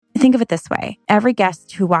Think of it this way. Every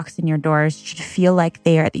guest who walks in your doors should feel like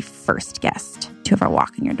they are the first guest to ever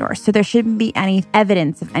walk in your doors. So there shouldn't be any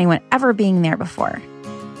evidence of anyone ever being there before.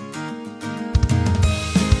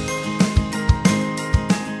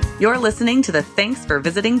 You're listening to the Thanks for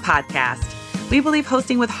Visiting podcast. We believe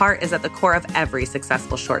hosting with heart is at the core of every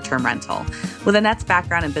successful short-term rental. With Annette's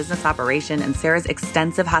background in business operation and Sarah's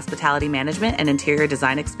extensive hospitality management and interior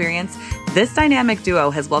design experience, this dynamic duo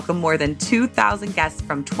has welcomed more than 2,000 guests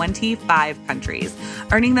from 25 countries,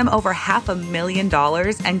 earning them over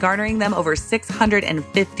 $500,000 and garnering them over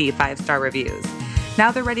 650 five-star reviews.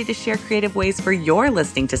 Now they're ready to share creative ways for your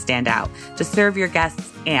listing to stand out, to serve your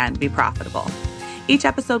guests, and be profitable. Each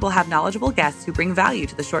episode will have knowledgeable guests who bring value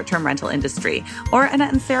to the short-term rental industry, or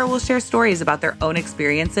Annette and Sarah will share stories about their own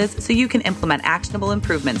experiences so you can implement actionable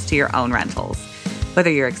improvements to your own rentals. Whether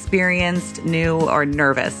you're experienced, new, or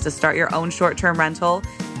nervous to start your own short-term rental,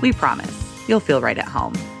 we promise you'll feel right at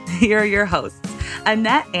home. Here are your hosts,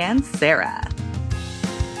 Annette and Sarah.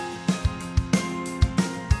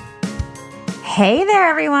 Hey there,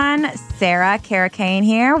 everyone. Sarah Carricane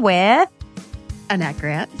here with Annette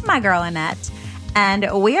Grant. My girl, Annette.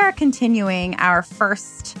 And we are continuing our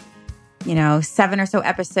first, 7 or so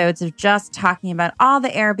episodes of just talking about all the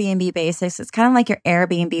Airbnb basics. It's kind of like your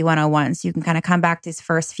Airbnb 101. So you can kind of come back to these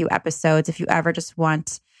first few episodes if you ever just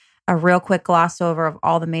want a real quick gloss over of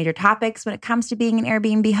all the major topics when it comes to being an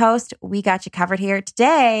Airbnb host. We got you covered here.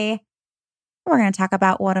 Today, we're going to talk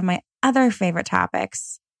about one of my other favorite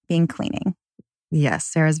topics, being cleaning. Yes,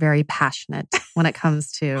 Sarah's very passionate when it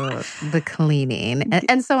comes to the cleaning.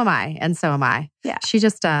 And so am I. Yeah. She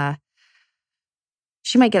just,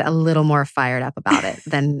 she might get a little more fired up about it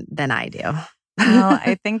than I do. Well,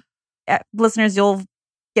 I think listeners, you'll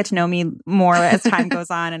get to know me more as time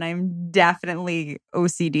goes on. And I'm definitely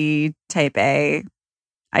OCD type A.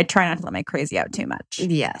 I try not to let my crazy out too much.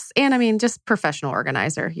 Yes. And I mean, just professional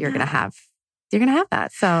organizer, you're going to have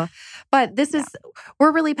that. So, but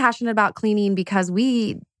we're really passionate about cleaning because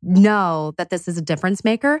we know that this is a difference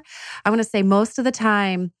maker. I want to say most of the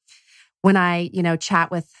time when I,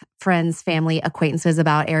 chat with friends, family, acquaintances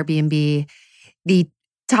about Airbnb, the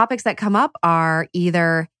topics that come up are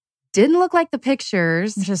either didn't look like the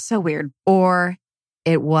pictures, which is so weird, or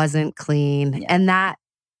it wasn't clean. Yeah. And that's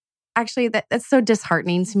so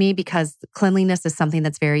disheartening to me because cleanliness is something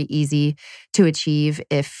that's very easy to achieve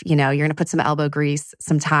if, you're going to put some elbow grease,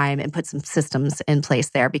 some time, and put some systems in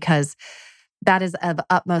place there, because that is of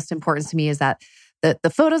utmost importance to me, is that the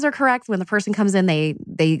photos are correct. When the person comes in, they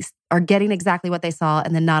are getting exactly what they saw.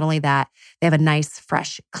 And then not only that, they have a nice,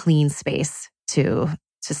 fresh, clean space to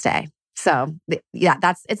stay. So yeah,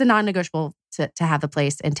 it's a non-negotiable to have the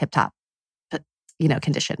place in tip-top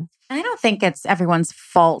condition. And I don't think it's everyone's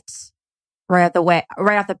fault right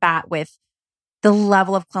off the bat with the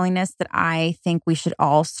level of cleanliness that I think we should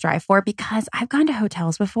all strive for, because I've gone to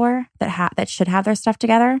hotels before that should have their stuff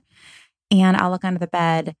together, and I'll look under the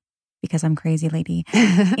bed because I'm crazy lady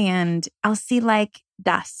and I'll see like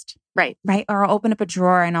dust. Right. Or I'll open up a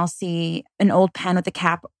drawer and I'll see an old pen with the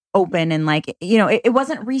cap open and it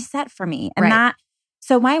wasn't reset for me. And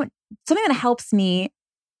something that helps me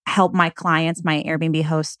help my clients, my Airbnb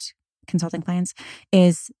host consulting clients,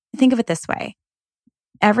 is think of it this way.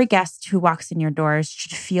 Every guest who walks in your doors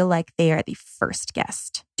should feel like they are the first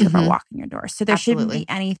guest to ever walk in your doors. So there shouldn't be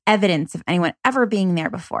any evidence of anyone ever being there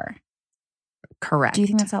before. Correct. Do you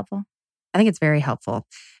think that's helpful? I think it's very helpful.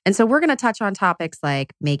 And so we're going to touch on topics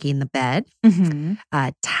like making the bed,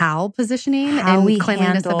 towel positioning, how we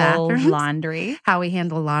cleanliness of bathrooms, laundry. How we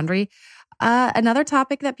handle laundry. Another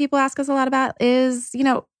topic that people ask us a lot about is,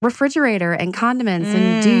 refrigerator and condiments.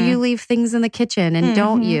 And do you leave things in the kitchen and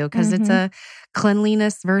don't you? Because it's a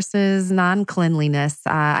cleanliness versus non-cleanliness.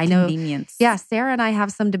 I know. Convenience. Yeah, Sarah and I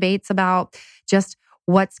have some debates about just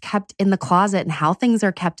what's kept in the closet and how things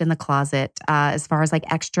are kept in the closet, as far as like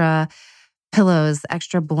extra pillows,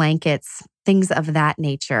 extra blankets, things of that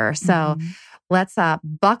nature. So let's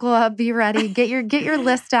buckle up, be ready, get your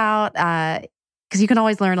list out. Because you can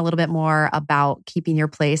always learn a little bit more about keeping your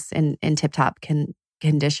place in tip-top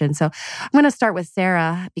condition. So I'm going to start with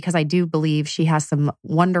Sarah because I do believe she has some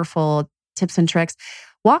wonderful tips and tricks.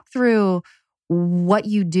 Walk through what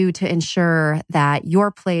you do to ensure that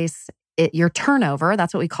your place, your turnover,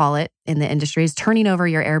 that's what we call it in the industry, is turning over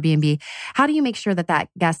your Airbnb. How do you make sure that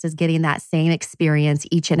guest is getting that same experience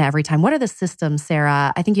each and every time? What are the systems,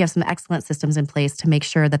 Sarah? I think you have some excellent systems in place to make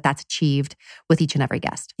sure that that's achieved with each and every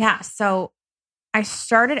guest. Yeah. So I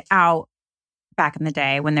started out back in the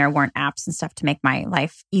day when there weren't apps and stuff to make my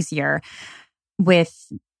life easier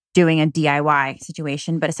with doing a DIY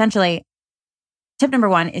situation. But essentially, tip number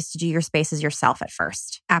 1 is to do your spaces yourself at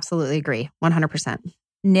first. Absolutely agree. 100%.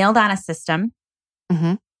 Nail down a system.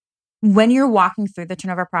 Mm-hmm. When you're walking through the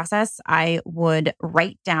turnover process, I would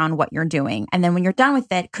write down what you're doing. And then when you're done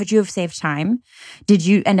with it, could you have saved time? Did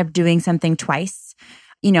you end up doing something twice?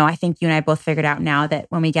 I think you and I both figured out now that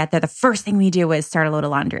when we get there, the first thing we do is start a load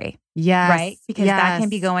of laundry. Yes. Right? Because that can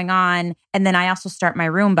be going on. And then I also start my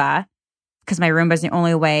Roomba, because my Roomba is the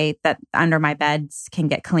only way that under my beds can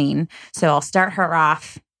get clean. So I'll start her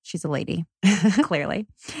off. She's a lady, clearly.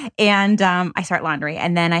 And I start laundry.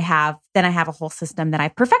 And then I have a whole system that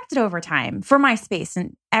I've perfected over time for my space.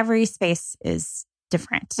 And every space is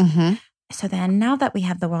different. Mm-hmm. So then now that we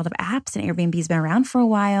have the world of apps and Airbnb's been around for a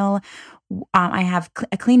while, I have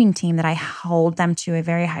a cleaning team that I hold them to a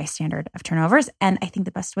very high standard of turnovers. And I think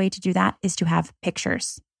the best way to do that is to have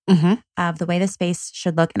pictures of the way the space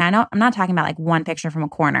should look. And I know I'm not talking about like one picture from a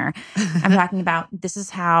corner. I'm talking about this is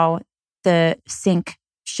how the sink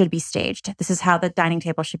should be staged. This is how the dining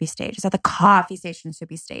table should be staged. This is how the coffee station should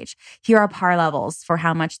be staged. Here are par levels for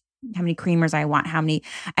how many creamers I want,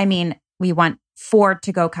 we want 4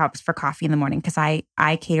 to-go cups for coffee in the morning because I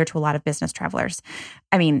cater to a lot of business travelers.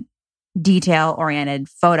 Detail-oriented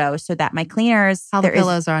photos so that my cleaners... How the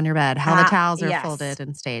pillows are on your bed, how the towels are folded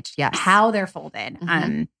and staged. Yes. How they're folded.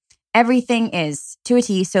 Everything is to a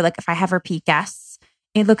T. So like if I have repeat guests,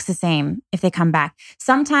 it looks the same if they come back.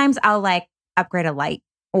 Sometimes I'll like upgrade a light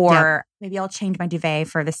or maybe I'll change my duvet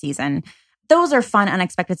for the season. Those are fun,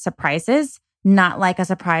 unexpected surprises. Not like a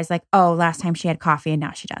surprise like, oh, last time she had coffee and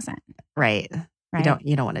now she doesn't. Right.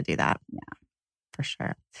 You don't want to do that. Yeah. For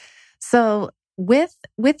sure. So with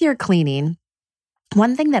your cleaning,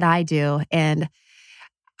 one thing that I do, and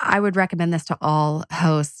I would recommend this to all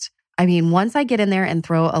hosts. Once I get in there and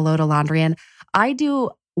throw a load of laundry in, I do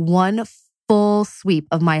one full sweep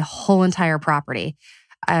of my whole entire property.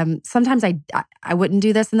 Sometimes I wouldn't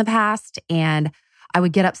do this in the past, and I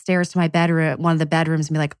would get upstairs to my bedroom, one of the bedrooms,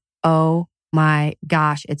 and be like, oh my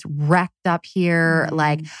gosh, it's wrecked up here.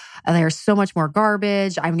 Like there's so much more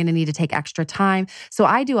garbage. I'm going to need to take extra time. So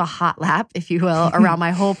I do a hot lap, if you will, around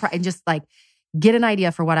my whole, and just like get an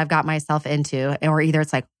idea for what I've got myself into. Or either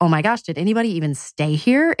it's like, oh my gosh, did anybody even stay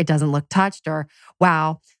here? It doesn't look touched. Or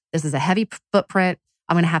wow, this is a heavy footprint.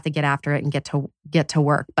 I'm going to have to get after it and get to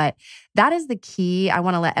work. But that is the key. I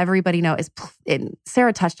want to let everybody know and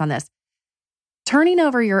Sarah touched on this. Turning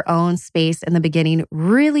over your own space in the beginning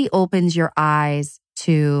really opens your eyes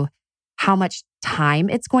to how much time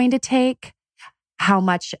it's going to take, how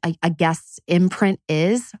much a guest's imprint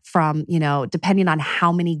is from, depending on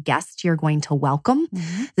how many guests you're going to welcome.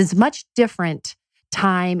 There's much different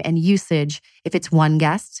time and usage if it's one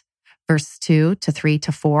guest versus 2 to 3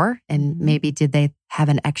 to 4. And maybe did they have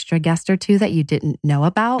an extra guest or 2 that you didn't know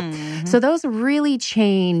about? So those really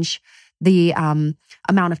change the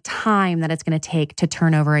amount of time that it's going to take to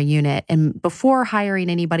turn over a unit. And before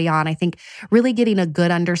hiring anybody on, I think really getting a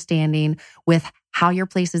good understanding with how your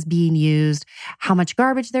place is being used, how much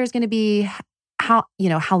garbage there's going to be, how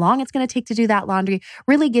long it's going to take to do that laundry,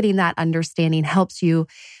 really getting that understanding helps you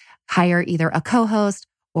hire either a co-host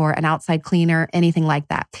or an outside cleaner, anything like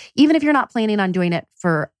that. Even if you're not planning on doing it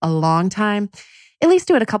for a long time, at least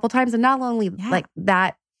do it a couple times. And not only like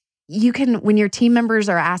that, you can, when your team members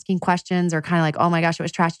are asking questions or kind of like, oh my gosh, it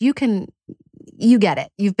was trash, you get it.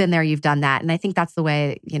 You've been there, you've done that. And I think that's the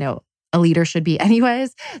way, a leader should be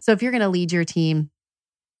anyways. So if you're going to lead your team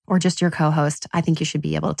or just your co-host, I think you should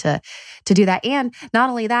be able to do that. And not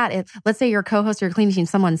only that, if let's say your co-host or your cleaning team,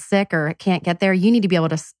 someone's sick or can't get there, you need to be able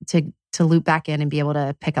to loop back in and be able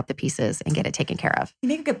to pick up the pieces and get it taken care of. You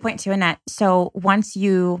make a good point too, Annette. So once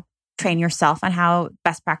you train yourself on how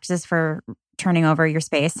best practices for turning over your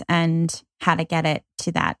space and how to get it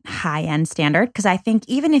to that high-end standard. Because I think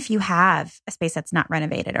even if you have a space that's not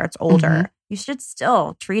renovated or it's older, you should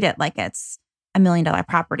still treat it like it's $1 million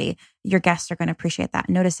property. Your guests are going to appreciate that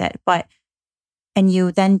and notice it. And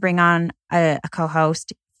you then bring on a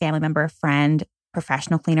co-host, family member, friend,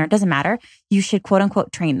 professional cleaner, it doesn't matter. You should quote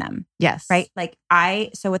unquote train them. Yes. Right?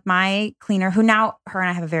 So with my cleaner, who now her and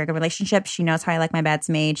I have a very good relationship. She knows how I like my beds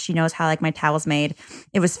made. She knows how I like my towels made.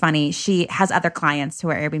 It was funny. She has other clients who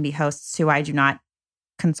are Airbnb hosts who I do not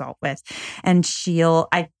consult with. And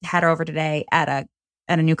I had her over today at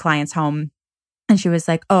a new client's home. And she was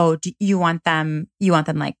like, oh, do you want them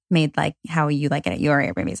like made like how you like it at your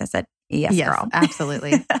Airbnbs? I said, yes, girl.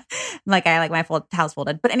 Absolutely. Like I like my house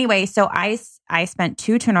folded. But anyway, so I spent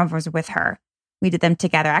 2 turnovers with her. We did them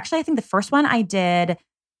together. Actually, I think the first one I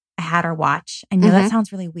had her watch. I know that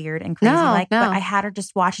sounds really weird and crazy, but I had her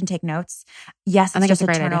just watch and take notes. Yes, it's just a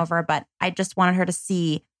turnover, but I just wanted her to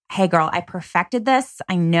see hey girl, I perfected this.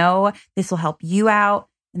 I know this will help you out.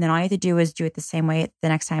 And then all you have to do is do it the same way the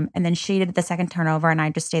next time. And then she did the second turnover and I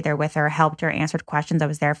just stayed there with her, helped her, answered questions. I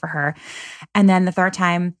was there for her. And then the third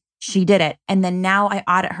time she did it. And then now I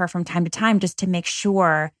audit her from time to time just to make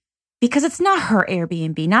sure, because it's not her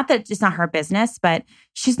Airbnb, not that it's not her business, but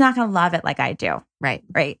she's not going to love it like I do. Right.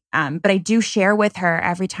 Right. But I do share with her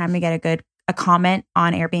every time we get a comment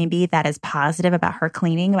on Airbnb that is positive about her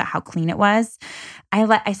cleaning, about how clean it was.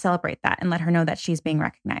 I celebrate that and let her know that she's being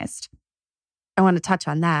recognized. I want to touch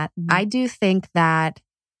on that. Mm-hmm. I do think that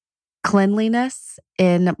cleanliness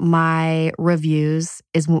in my reviews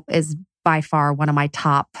is by far one of my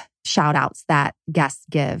top shout outs that guests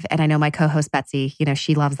give. And I know my co-host Betsy,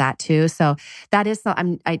 she loves that too. So that is,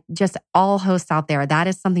 all hosts out there, that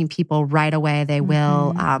is something people right away, they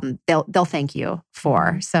will, they'll thank you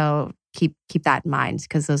for. Mm-hmm. So keep that in mind,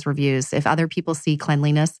 because those reviews, if other people see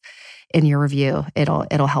cleanliness in your review,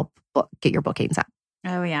 it'll help get your bookings up.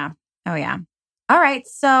 Oh yeah. All right.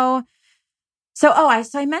 So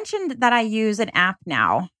I mentioned that I use an app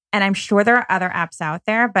now, and I'm sure there are other apps out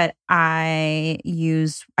there, but I've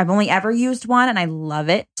only ever used one and I love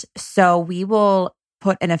it. So we will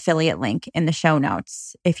put an affiliate link in the show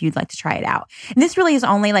notes if you'd like to try it out. And this really is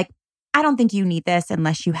only I don't think you need this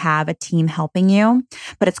unless you have a team helping you,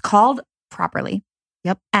 but it's called Properly.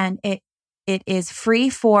 Yep. And it is free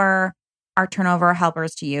for our turnover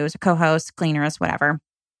helpers to use, co-hosts, cleaners, whatever.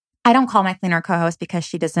 I don't call my cleaner co-host because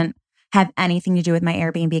she doesn't have anything to do with my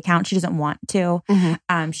Airbnb account. She doesn't want to.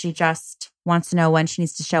 Mm-hmm. She just wants to know when she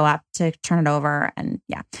needs to show up to turn it over. And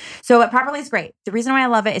yeah. So Properly is great. The reason why I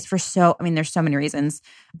love it is there's so many reasons.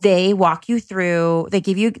 They walk you through, they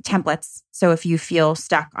give you templates. So if you feel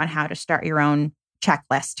stuck on how to start your own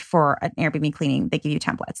checklist for an Airbnb cleaning, they give you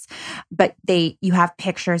templates. But you have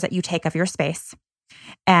pictures that you take of your space.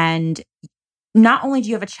 And not only do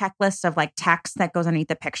you have a checklist of text that goes underneath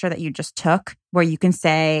the picture that you just took, where you can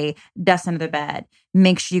say, dust under the bed,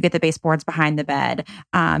 make sure you get the baseboards behind the bed,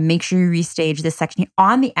 make sure you restage this section.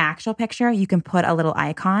 On the actual picture, you can put a little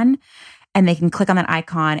icon and they can click on that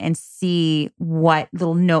icon and see what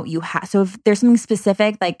little note you have. So if there's something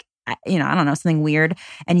specific, I don't know, something weird,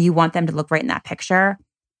 and you want them to look right in that picture,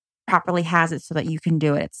 Properly has it so that you can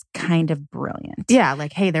do it. It's kind of brilliant. Yeah.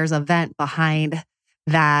 hey, there's a vent behind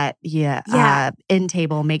that end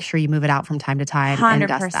table, make sure you move it out from time to time 100%. and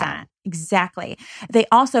dust that. Exactly. They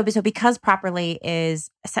also, because Properly is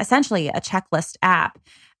essentially a checklist app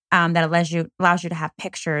that allows you to have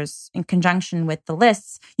pictures in conjunction with the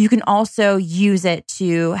lists, you can also use it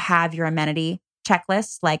to have your amenity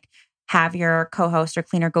checklist, have your co-host or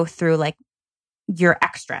cleaner go through your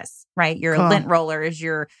extras, right? Your lint rollers,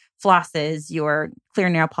 your flosses, your clear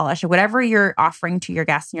nail polish, or whatever you're offering to your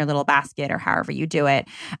guests in your little basket or however you do it.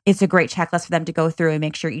 It's a great checklist for them to go through and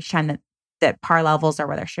make sure each time that par levels are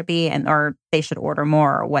where there should be or they should order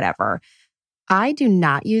more or whatever. I do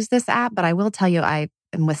not use this app, but I will tell you, I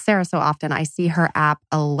am with Sarah so often, I see her app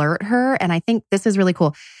alert her. And I think this is really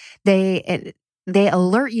cool. They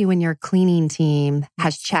alert you when your cleaning team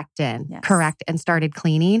has checked in, correct, and started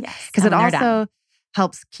cleaning. Because it also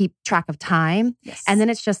helps keep track of time. Yes. And then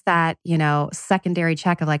it's just that, secondary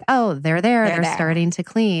check of they're there. They're starting to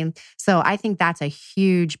clean. So I think that's a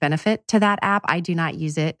huge benefit to that app. I do not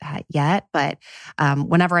use it yet, but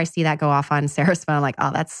whenever I see that go off on Sarah's phone, I'm like,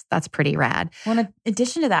 oh, that's pretty rad. Well, in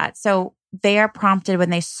addition to that, so they are prompted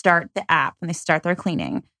when they start the app, when they start their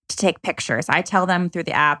cleaning, to take pictures. I tell them through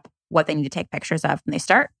the app what they need to take pictures of when they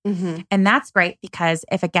start. Mm-hmm. And that's great because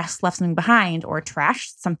if a guest left something behind or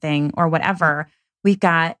trashed something or whatever, we've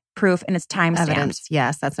got proof and it's timestamped. Evidence.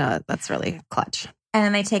 Yes, that's really clutch. And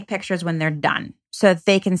then they take pictures when they're done. So that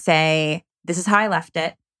they can say, this is how I left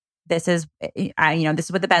it. This is, this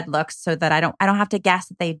is what the bed looks, so that I don't have to guess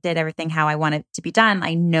that they did everything how I want it to be done.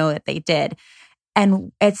 I know that they did.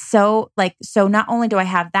 And it's so not only do I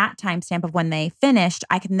have that timestamp of when they finished,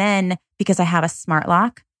 I can then, because I have a smart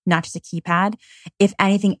lock, not just a keypad, if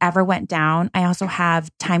anything ever went down, I also have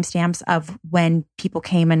timestamps of when people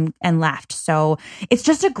came and left. So it's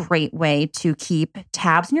just a great way to keep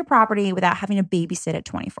tabs on your property without having to babysit it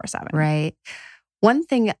 24/7. Right. One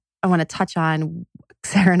thing I want to touch on,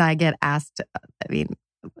 Sarah and I get asked,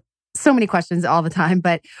 so many questions all the time,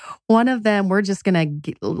 but one of them, let's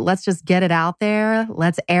just get it out there.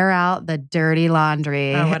 Let's air out the dirty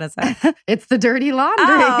laundry. Oh, what is it? It's the dirty laundry.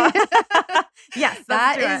 Oh. Yes,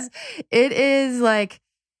 it is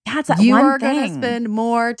that's you one are thing. going to spend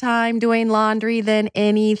more time doing laundry than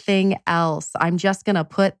anything else. I'm just going to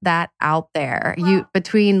put that out there. Wow.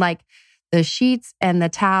 Between the sheets and the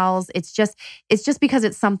towels. It's just because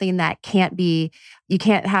it's something that you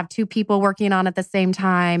can't have two people working on at the same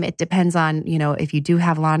time. It depends on, if you do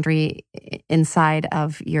have laundry inside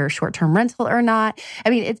of your short-term rental or not. I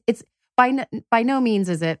mean, it's by no means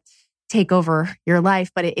is it take over your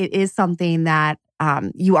life, but it is something that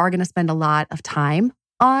you are going to spend a lot of time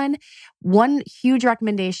on. One huge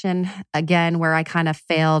recommendation, again, where I kind of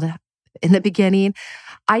failed in the beginning,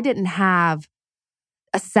 I didn't have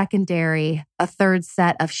a third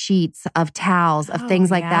set of sheets, of towels, of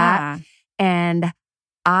things like that. And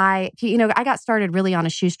I got started really on a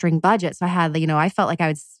shoestring budget. So I had, I felt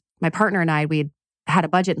like my partner and I, we'd had a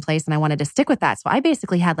budget in place and I wanted to stick with that. So I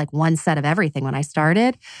basically had like one set of everything when I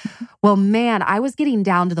started. Well, man, I was getting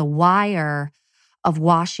down to the wire of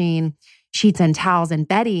washing sheets and towels and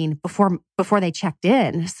bedding before they checked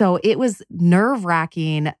in. So it was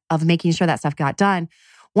nerve-wracking of making sure that stuff got done.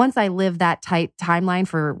 Once I lived that tight timeline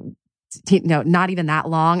for, not even that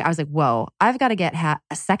long, I was like, whoa, I've got to get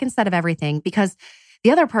a second set of everything. Because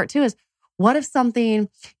the other part too is, what if something,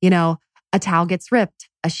 a towel gets ripped,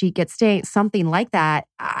 a sheet gets stained, something like that,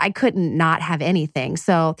 I couldn't not have anything.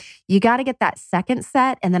 So you got to get that second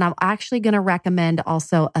set. And then I'm actually going to recommend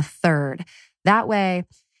also a third. That way,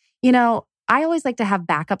 I always like to have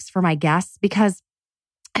backups for my guests because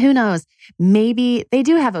who knows, maybe they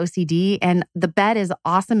do have OCD and the bed is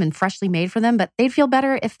awesome and freshly made for them, but they'd feel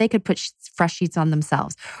better if they could put fresh sheets on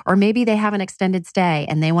themselves. Or maybe they have an extended stay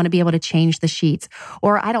and they want to be able to change the sheets.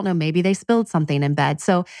 Or I don't know, maybe they spilled something in bed.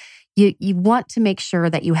 So you want to make sure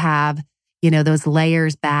that you have, those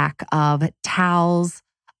layers back of towels,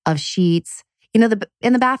 of sheets. In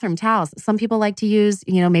the bathroom, towels. Some people like to use,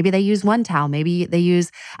 maybe they use one towel. Maybe they use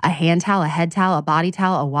a hand towel, a head towel, a body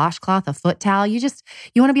towel, a washcloth, a foot towel. You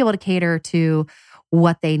want to be able to cater to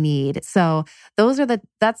what they need. So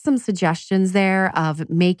that's some suggestions there of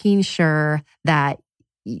making sure that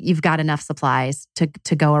you've got enough supplies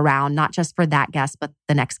to go around, not just for that guest, but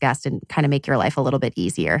the next guest, and kind of make your life a little bit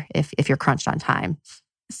easier if you're crunched on time.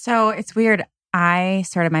 So it's weird. I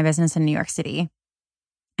started my business in New York City.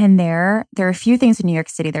 And there are a few things in New York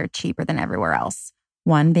City that are cheaper than everywhere else.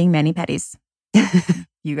 One being mani-pedis.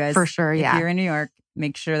 You guys, for sure, if you're in New York,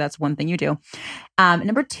 make sure that's one thing you do.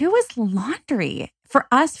 Number two is laundry. For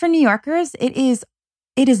us, for New Yorkers, it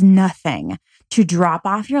is nothing to drop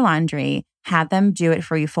off your laundry, have them do it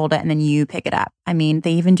for you, fold it, and then you pick it up. I mean,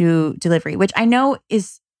 they even do delivery, which I know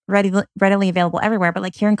is readily available everywhere, but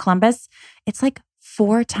like here in Columbus, it's like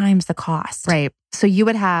 4 times the cost. Right. So you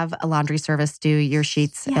would have a laundry service do your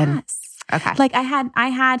sheets. Yes. Okay. Like I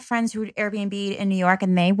had friends who would Airbnb in New York,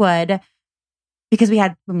 and they would, because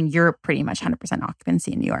you're pretty much 100%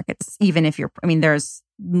 occupancy in New York. It's even if there's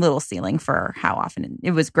little ceiling for how often.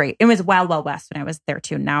 It was great. It was wild, wild west when I was there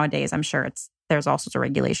too. Nowadays, I'm sure there's all sorts of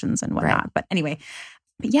regulations and whatnot. Right. But anyway,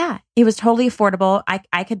 yeah, it was totally affordable.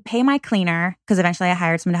 I could pay my cleaner because eventually I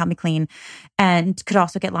hired someone to help me clean, and could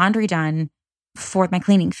also get laundry done for my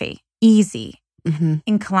cleaning fee. Easy. Mm-hmm.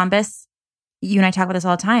 In Columbus, you and I talk about this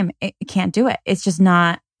all the time. It can't do it. It's just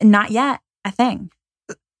not yet a thing.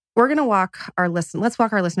 We're going to let's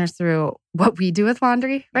walk our listeners through what we do with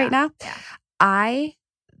laundry right now. Yeah.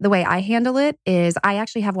 The way I handle it is I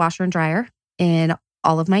actually have washer and dryer in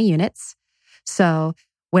all of my units. So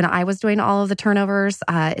when I was doing all of the turnovers,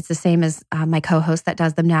 it's the same as my co-host that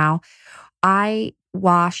does them now. I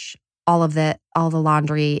wash all the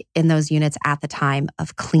laundry in those units at the time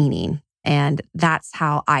of cleaning. And that's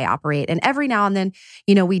how I operate. And every now and then,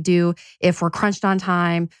 we do, if we're crunched on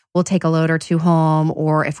time, we'll take a load or two home.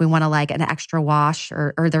 Or if we want to like an extra wash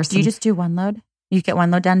or there's some... Do you just do one load? You get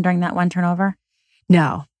one load done during that one turnover?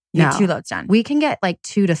 No. You get 2 loads done? We can get like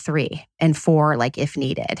 2 to 3 and 4 like if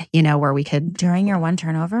needed, where we could... During your one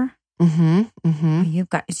turnover? Mm-hmm. Mm-hmm.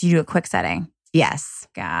 So you do a quick setting? Yes.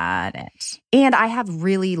 Got it. And I have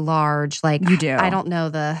really large, like... You do? I don't know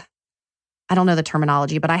the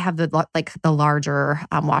terminology, but I have the larger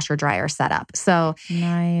washer dryer setup. So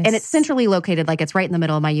nice. And it's centrally located, like it's right in the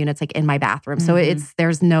middle of my units, like in my bathroom. So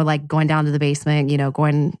there's no like going down to the basement,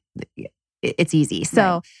 it's easy.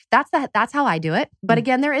 So that's how I do it. But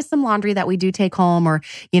again, there is some laundry that we do take home, or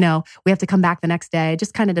we have to come back the next day,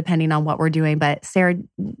 just kind of depending on what we're doing. But Sarah,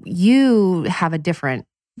 you have a different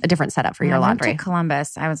setup for your laundry. I went to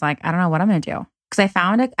Columbus, I was like, I don't know what I'm going to do, because I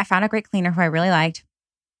found a great cleaner who I really liked.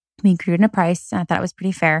 We agreed on a price, and I thought it was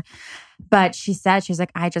pretty fair. But she was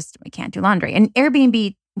like, I can't do laundry. And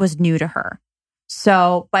Airbnb was new to her.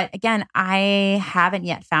 So, but again, I haven't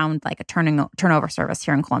yet found like a turnover service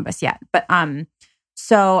here in Columbus yet. But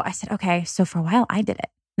so I said, okay. So for a while, I did it.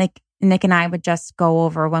 Like Nick and I would just go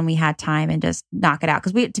over when we had time and just knock it out.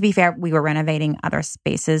 Because to be fair, we were renovating other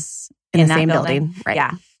spaces in the that same building. Right.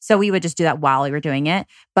 Yeah. So we would just do that while we were doing it.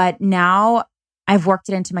 But now I've worked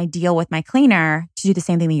it into my deal with my cleaner to do the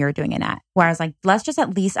same thing that you're doing it at. Where I was like, let's just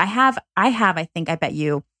at least, I bet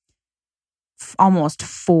you almost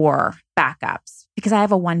 4 backups because I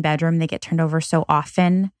have a 1-bedroom. They get turned over so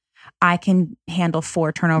often. I can handle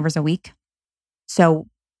 4 turnovers a week. So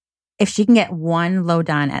if she can get 1 load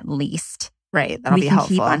done at least, right, that'll we be can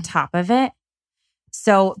helpful. keep on top of it.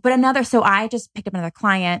 So I just picked up another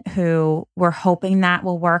client who we're hoping that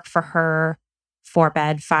will work for her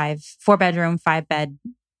 4-bedroom, 5-bed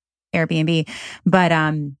Airbnb. But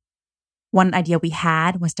one idea we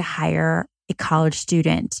had was to hire a college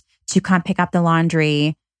student to come pick up the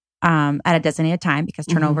laundry at a designated time because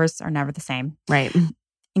turnovers are never the same. Right.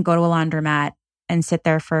 And go to a laundromat and sit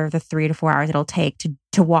there for the 3 to 4 hours it'll take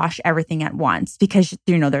to wash everything at once because,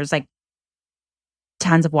 there's like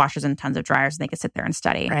tons of washers and tons of dryers and they could sit there and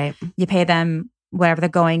study. Right. You pay them whatever the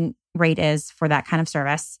going rate is for that kind of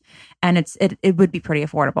service. And it would be pretty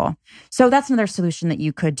affordable. So that's another solution that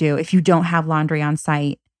you could do if you don't have laundry on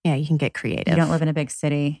site. Yeah, you can get creative. You don't live in a big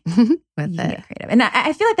city. With you it. can get creative. And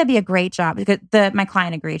I feel like that'd be a great job because my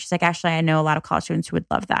client agreed. She's like, actually, I know a lot of college students who would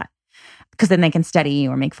love that because then they can study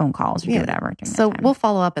or make phone calls or do whatever. So we'll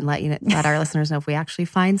follow up and let our listeners know if we actually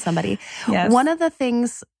find somebody. Yes. One of the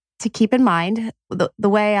things to keep in mind, the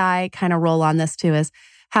way I kind of roll on this too is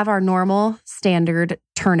have our normal standard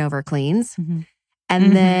turnover cleans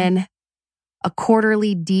and then a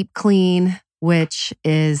quarterly deep clean, which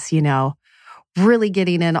is, really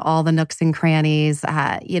getting in all the nooks and crannies,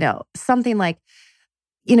 something like,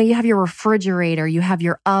 you have your refrigerator, you have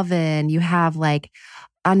your oven, you have like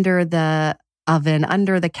under the oven,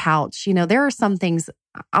 under the couch. There are some things,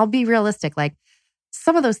 I'll be realistic, like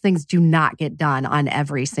some of those things do not get done on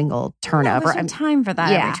every single turnover. No, there's no time for that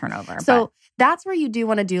every turnover. So that's where you do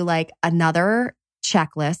want to do like another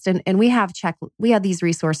checklist. And we have these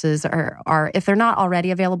resources are if they're not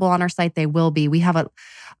already available on our site, they will be. We have a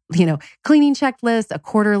cleaning checklist, a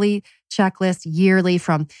quarterly checklist, yearly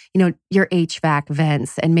from, your HVAC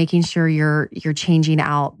vents and making sure you're changing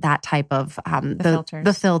out that type of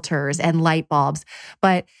the filters and light bulbs.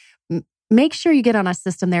 But make sure you get on a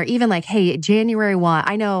system there. Even like, hey, January 1,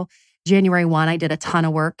 I know January 1, I did a ton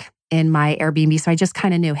of work in my Airbnb. So I just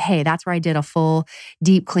kind of knew, hey, that's where I did a full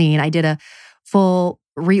deep clean. I did a full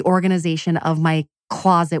reorganization of my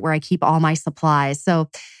closet where I keep all my supplies. So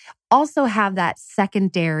also have that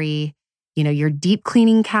secondary, your deep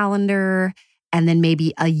cleaning calendar, and then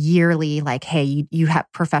maybe a yearly, like, hey, you have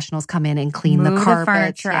professionals come in and clean Move the carpets,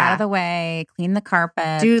 the furniture out of the way, clean the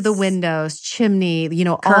carpet, do the windows, chimney,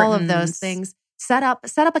 Curtains. All of those things. Set up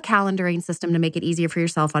a calendaring system to make it easier for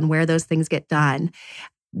yourself on where those things get done.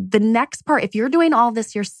 The next part, if you're doing all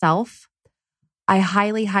this yourself, I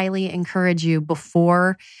highly, highly encourage you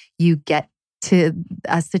before you get to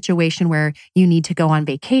a situation where you need to go on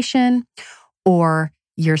vacation or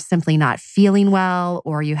you're simply not feeling well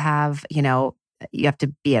or you have, you have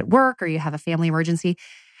to be at work or you have a family emergency,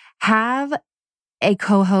 have a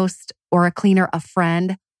co-host or a cleaner, a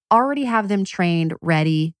friend, already have them trained,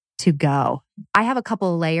 ready to go. I have a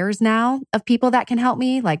couple of layers now of people that can help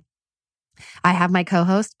me. Like I have my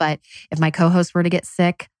co-host, but if my co-host were to get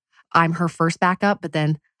sick, I'm her first backup, but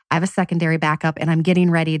then I have a secondary backup and I'm getting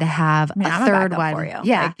ready to have a third one. For you.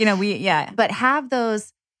 Yeah. Like, But have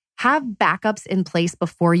backups in place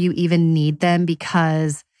before you even need them,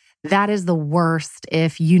 because that is the worst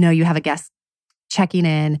if you have a guest checking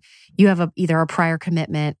in, you have either a prior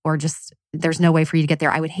commitment or just there's no way for you to get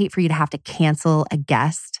there. I would hate for you to have to cancel a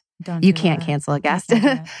guest. You can't cancel a guest.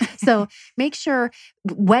 So make sure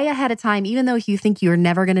way ahead of time, even though you think you're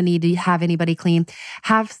never going to need to have anybody clean,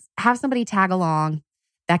 have somebody tag along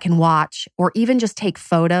that can watch or even just take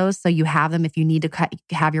photos so you have them. If you need to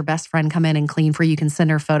have your best friend come in and clean for you, you can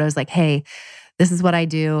send her photos like, hey, this is what I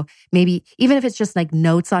do. Maybe even if it's just like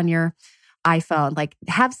notes on your iPhone, like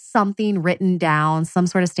have something written down, some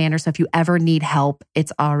sort of standard. So if you ever need help,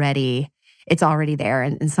 it's already there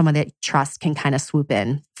and someone that trust can kind of swoop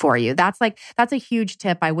in for you. That's a huge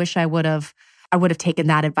tip. I wish I would have taken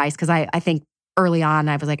that advice because I think early on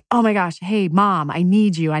I was like, oh my gosh, hey mom, I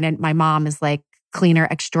need you. My mom is like cleaner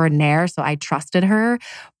extraordinaire. So I trusted her,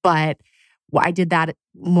 but I did that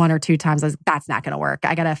 1 or 2 times. I was, that's not going to work.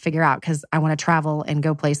 I got to figure out because I want to travel and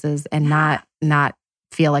go places and not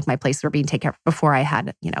feel like my places were being taken care of before I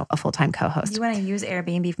had, a full-time co-host. You want to use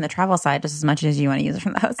Airbnb from the travel side just as much as you want to use it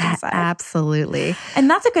from the hosting side. Absolutely. And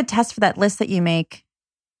that's a good test for that list that you make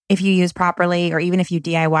if you use properly or even if you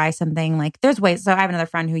DIY something. Like there's ways. So I have another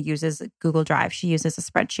friend who uses Google Drive. She uses a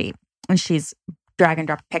spreadsheet and she's drag and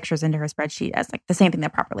drop pictures into her spreadsheet as like the same thing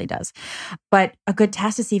that Properly does. But a good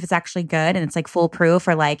test to see if it's actually good and it's like foolproof,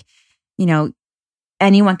 or like,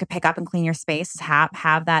 anyone could pick up and clean your space,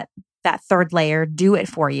 have that third layer do it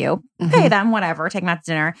for you. Pay them, whatever, take them out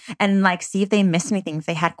to dinner, and like see if they missed anything, if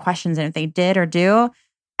they had questions, and if they did or do,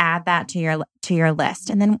 add that to your list.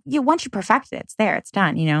 And then once you perfect it, it's there, it's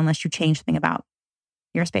done, unless you change something about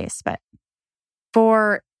your space. But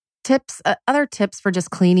for tips, other tips for just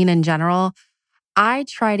cleaning in general, I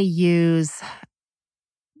try to use,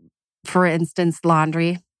 for instance,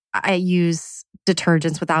 laundry. I use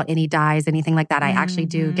detergents without any dyes, anything like that. I actually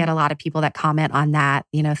do get a lot of people that comment on that.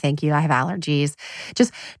 Thank you, I have allergies.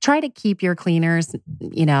 Just try to keep your cleaners,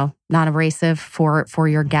 non-abrasive for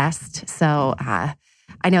your guest. So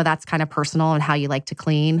I know that's kind of personal and how you like to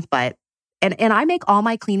clean, but and I make all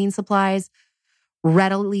my cleaning supplies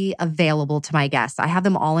readily available to my guests. I have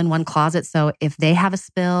them all in one closet. So if they have a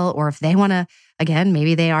spill, or if they want to, again,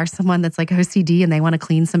 maybe they are someone that's like OCD and they want to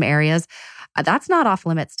clean some areas, that's not off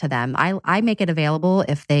limits to them. I make it available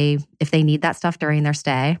if they need that stuff during their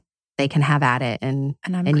stay, they can have at it and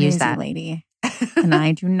I'm and crazy use that. lady, and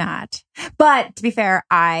I do not. But to be fair,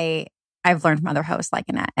 I've learned from other hosts like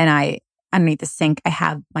Annette, and underneath the sink, I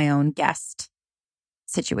have my own guest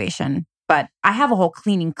situation. But I have a whole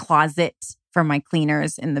cleaning closet for my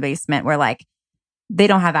cleaners in the basement where like they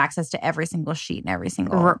don't have access to every single sheet and every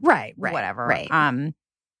single whatever. Right.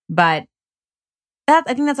 But I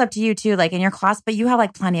think that's up to you too, like in your closet, but you have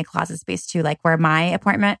like plenty of closet space too. Like where my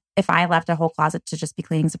apartment, if I left a whole closet to just be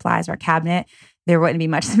cleaning supplies or a cabinet, there wouldn't be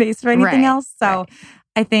much space for anything else. So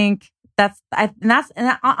I think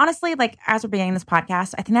honestly, like as we're beginning this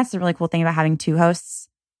podcast, I think that's the really cool thing about having two hosts.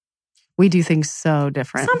 We do things so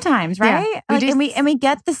different sometimes, right? Yeah, we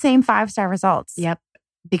get the same 5-star results. Yep,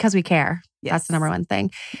 because we care. Yes. That's the number one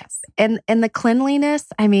thing. Yes, and the cleanliness.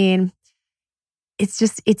 I mean,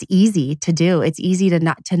 it's easy to do. It's easy to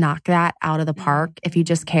knock that out of the park if you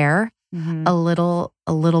just care a little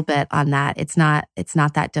bit on that. It's not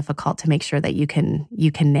that difficult to make sure that you can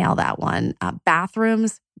nail that one.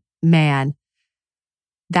 Bathrooms, man.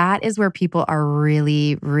 That is where people are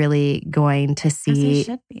really, really going to see. As they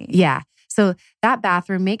should be. Yeah. So that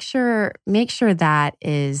bathroom, make sure that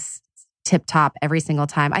is tip top every single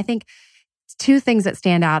time. I think two things that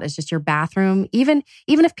stand out is just your bathroom. Even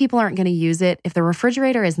if people aren't going to use it, if the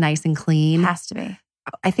refrigerator is nice and clean, it has to be.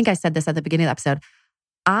 I think I said this at the beginning of the episode.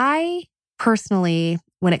 I personally,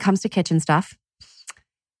 when it comes to kitchen stuff,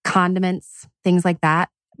 condiments, things like that,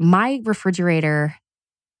 my refrigerator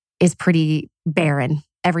is pretty barren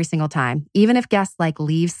every single time. Even if guests like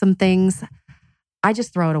leave some things, I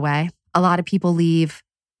just throw it away. A lot of people leave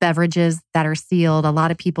beverages that are sealed. A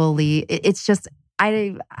lot of people leave. It's just,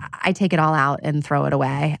 I take it all out and throw it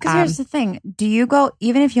away. Because here's the thing. Do you go,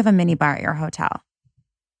 even if you have a mini bar at your hotel,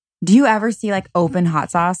 do you ever see like open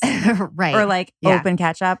hot sauce? Right. Or like open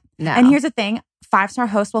ketchup? No. And here's the thing. 5-star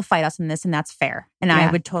hosts will fight us in this, and that's fair. And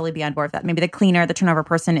I would totally be on board with that. Maybe the cleaner, the turnover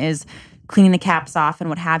person is cleaning the caps off and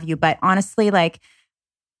what have you. But honestly, like,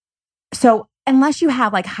 so unless you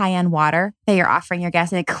have like high-end water that you're offering your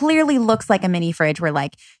guests, and it clearly looks like a mini fridge where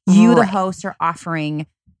like you, the host, are offering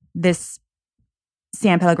this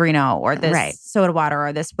San Pellegrino or this soda water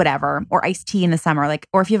or this whatever, or iced tea in the summer, like,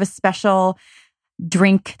 or if you have a special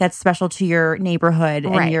drink that's special to your neighborhood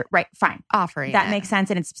and you're fine offering that makes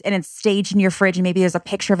sense, and it's staged in your fridge, and maybe there's a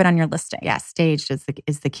picture of it on your listing. Yeah, staged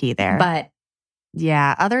is the key there. But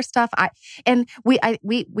yeah, other stuff. We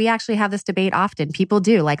actually have this debate often. People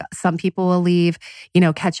do, like, some people will leave,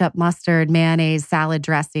 ketchup, mustard, mayonnaise, salad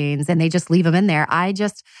dressings, and they just leave them in there. I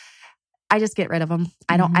just get rid of them.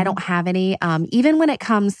 I don't have any. Even when it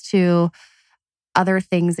comes to other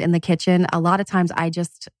things in the kitchen, a lot of times I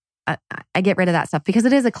get rid of that stuff because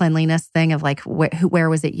it is a cleanliness thing of like, where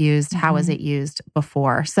was it used? How was it used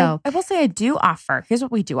before? So I will say I do offer. Here's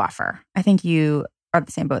what we do offer. I think you are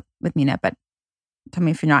the same boat with me, but tell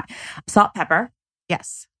me if you're not. Salt, pepper.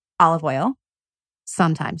 Yes. Olive oil.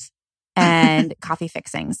 Sometimes. And coffee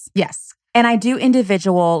fixings. Yes. And I do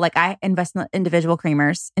individual, like I invest in individual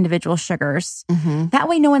creamers, individual sugars. That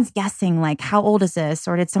way no one's guessing like, how old is this?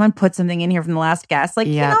 Or did someone put something in here from the last guest? Like,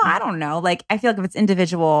 I don't know. Like, I feel like if it's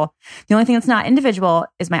individual, the only thing that's not individual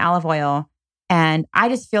is my olive oil. And I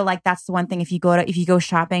just feel like that's the one thing, if you go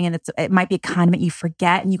shopping and it might be a condiment you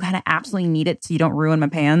forget and you kind of absolutely need it so you don't ruin my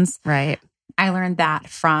pans. Right. I learned that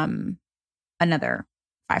from another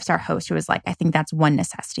 5-star host who was like, I think that's one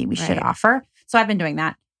necessity we should offer. So I've been doing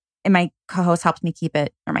that. And my co-host helped me keep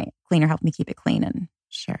it, or my cleaner helped me keep it clean and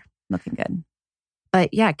looking good.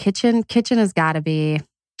 But yeah, kitchen has got to be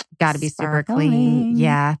super clean.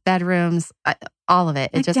 Yeah, bedrooms. All of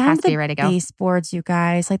it. It just has to be ready to go. Baseboards, you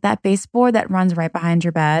guys. Like that baseboard that runs right behind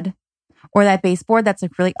your bed. Or that baseboard that's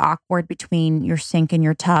like really awkward between your sink and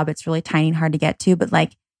your tub. It's really tiny and hard to get to, but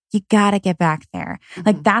like you got to get back there.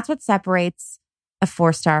 Like that's what separates a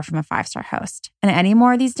 4-star from a 5-star host. And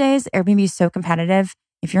anymore these days, Airbnb is so competitive.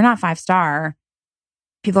 If you're not 5-star,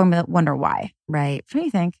 people are going to wonder why. Right. What do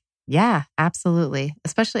you think? Yeah, absolutely.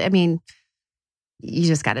 Especially, I mean, you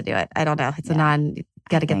just got to do it. I don't know. It's you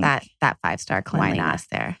got to get that 5-star cleanliness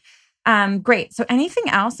there. Great. So anything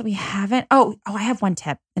else that we haven't? Oh, I have one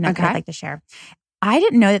tip that I'd like to share. I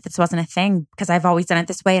didn't know that this wasn't a thing because I've always done it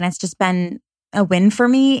this way. And it's just been a win for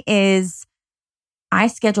me is I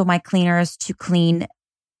schedule my cleaners to clean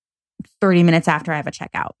 30 minutes after I have a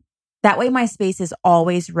checkout. That way my space is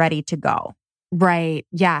always ready to go. Right.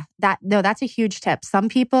 Yeah. That's a huge tip. Some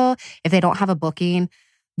people, if they don't have a booking,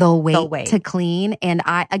 they'll wait to clean. And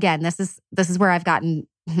this is where I've gotten,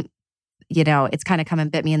 it's kind of come and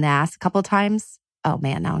bit me in the ass a couple of times. Oh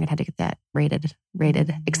man, now I'm gonna have to get that rated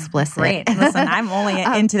explicit. Great. Listen, I'm only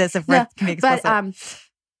into this if it can be explicit. But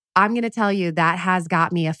I'm going to tell you that has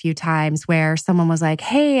got me a few times where someone was like,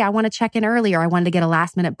 hey, I want to check in early, or I wanted to get a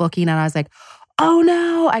last minute booking. And I was like, oh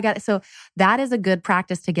no, I got it. So that is a good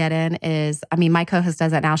practice to get in my co-host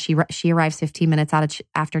does that now. She arrives 15 minutes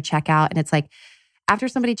after checkout. And it's like, after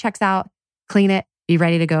somebody checks out, clean it, be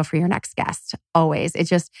ready to go for your next guest. Always. It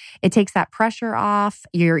takes that pressure off.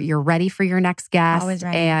 You're ready for your next guest. Always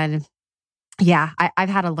ready. And yeah, I've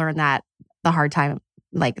had to learn that the hard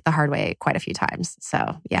way quite a few times.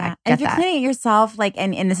 So yeah. And if you're cleaning it yourself,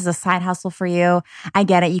 and this is a side hustle for you, I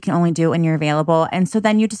get it. You can only do it when you're available. And so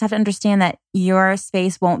then you just have to understand that your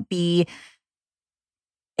space won't be,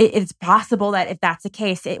 it's possible that if that's the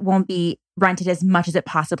case, it won't be rented as much as it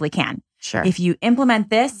possibly can. Sure. If you implement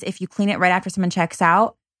this, if you clean it right after someone checks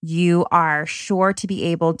out, you are sure to be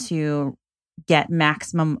able to get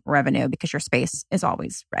maximum revenue because your space is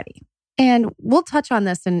always ready. And we'll touch on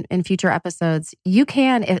this in future episodes. You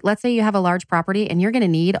can, let's say you have a large property and you're going to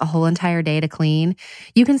need a whole entire day to clean,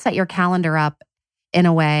 you can set your calendar up in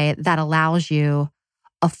a way that allows you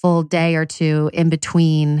a full day or two in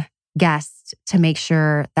between guests to make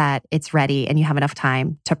sure that it's ready and you have enough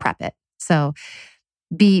time to prep it. So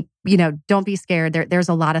don't be scared. There's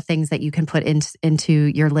a lot of things that you can put into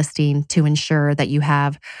your listing to ensure that you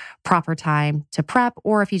have proper time to prep,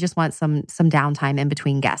 or if you just want some downtime in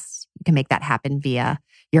between guests, you can make that happen via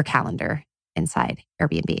your calendar inside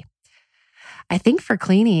Airbnb. I think for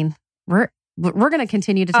cleaning, we're going to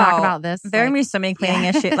continue to talk about this. There are going to be so many cleaning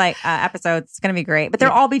issues, episodes. It's going to be great, but they'll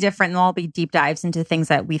all be different. They'll all be deep dives into things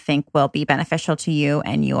that we think will be beneficial to you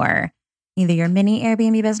and either your mini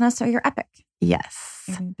Airbnb business or your epic. Yes.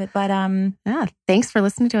 But thanks for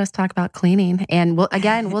listening to us talk about cleaning. And we'll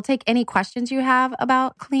take any questions you have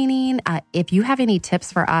about cleaning. If you have any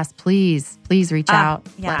tips for us, please reach out.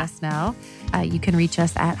 Yeah. Let us know. You can reach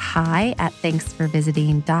us at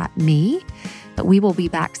hi@thanksforvisiting.me. But we will be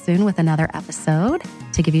back soon with another episode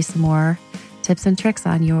to give you some more tips and tricks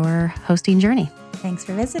on your hosting journey. Thanks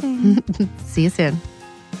for visiting. See you soon.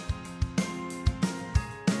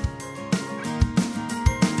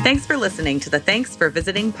 Thanks for listening to the Thanks for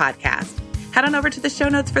Visiting podcast. Head on over to the show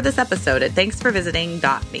notes for this episode at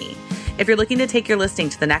thanksforvisiting.me. If you're looking to take your listing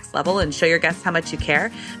to the next level and show your guests how much you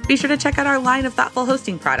care, be sure to check out our line of thoughtful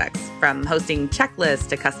hosting products. From hosting checklists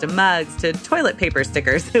to custom mugs to toilet paper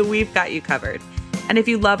stickers, we've got you covered. And if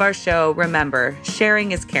you love our show, remember,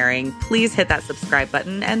 sharing is caring. Please hit that subscribe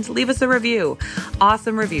button and leave us a review.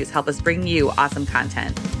 Awesome reviews help us bring you awesome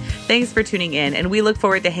content. Thanks for tuning in, and we look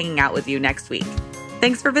forward to hanging out with you next week.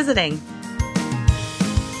 Thanks for visiting.